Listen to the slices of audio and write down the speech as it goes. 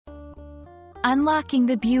Unlocking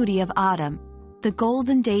the beauty of autumn, the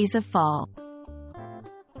golden days of fall.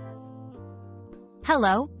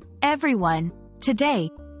 Hello, everyone.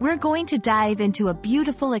 Today, we're going to dive into a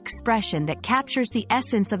beautiful expression that captures the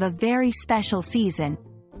essence of a very special season,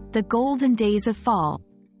 the golden days of fall.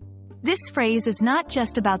 This phrase is not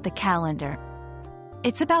just about the calendar.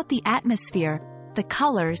 It's about the atmosphere, the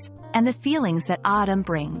colors, and the feelings that autumn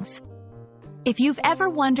brings. If you've ever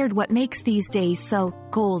wondered what makes these days so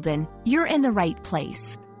golden, you're in the right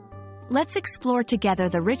place. Let's explore together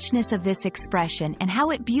the richness of this expression and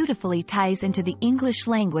how it beautifully ties into the English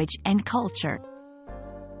language and culture.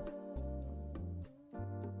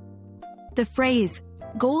 The phrase,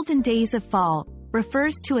 golden days of fall,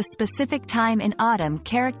 refers to a specific time in autumn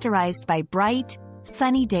characterized by bright,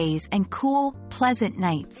 sunny days and cool, pleasant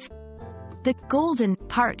nights. The golden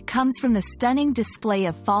part comes from the stunning display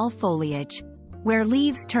of fall foliage, where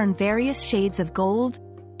leaves turn various shades of gold,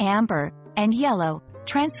 amber, and yellow,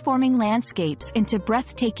 transforming landscapes into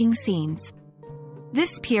breathtaking scenes.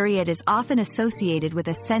 This period is often associated with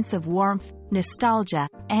a sense of warmth, nostalgia,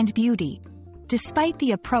 and beauty, despite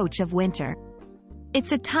the approach of winter.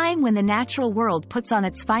 It's a time when the natural world puts on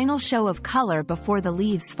its final show of color before the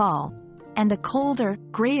leaves fall, and the colder,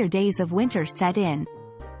 grayer days of winter set in.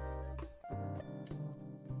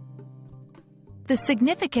 The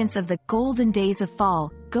significance of the golden days of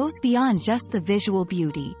fall goes beyond just the visual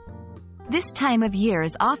beauty. This time of year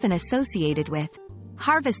is often associated with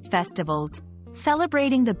harvest festivals,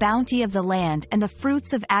 celebrating the bounty of the land and the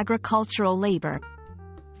fruits of agricultural labor.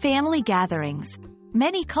 Family gatherings.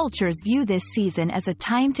 Many cultures view this season as a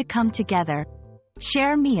time to come together,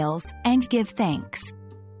 share meals, and give thanks.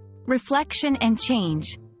 Reflection and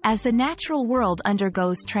change. As the natural world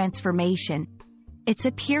undergoes transformation, it's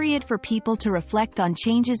a period for people to reflect on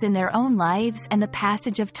changes in their own lives and the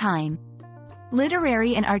passage of time.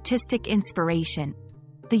 Literary and artistic inspiration.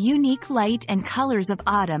 The unique light and colors of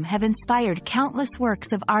autumn have inspired countless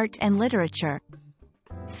works of art and literature,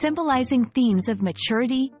 symbolizing themes of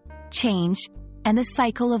maturity, change, and the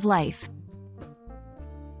cycle of life.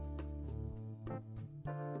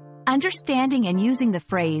 Understanding and using the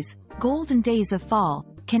phrase, golden days of fall,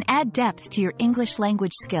 can add depth to your English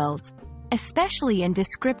language skills, especially in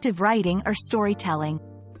descriptive writing or storytelling.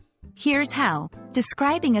 Here's how.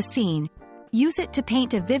 Describing a scene. Use it to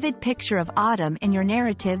paint a vivid picture of autumn in your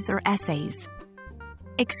narratives or essays.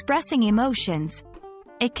 Expressing emotions.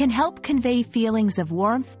 It can help convey feelings of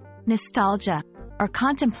warmth, nostalgia, or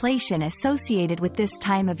contemplation associated with this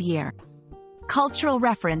time of year. Cultural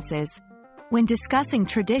references. When discussing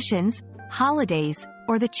traditions, holidays,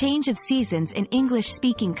 or the change of seasons in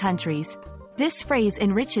English-speaking countries, this phrase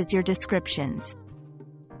enriches your descriptions.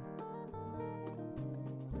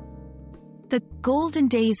 The golden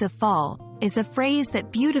days of fall is a phrase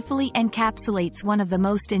that beautifully encapsulates one of the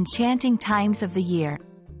most enchanting times of the year.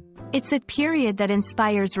 It's a period that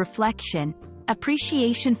inspires reflection,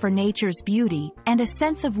 appreciation for nature's beauty, and a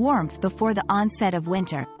sense of warmth before the onset of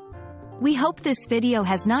winter. We hope this video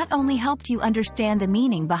has not only helped you understand the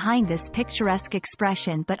meaning behind this picturesque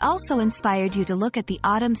expression but also inspired you to look at the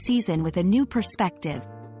autumn season with a new perspective.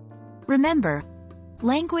 Remember,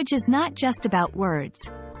 language is not just about words.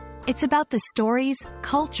 It's about the stories,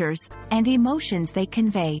 cultures, and emotions they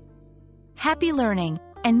convey. Happy learning,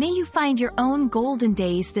 and may you find your own golden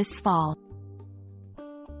days this fall.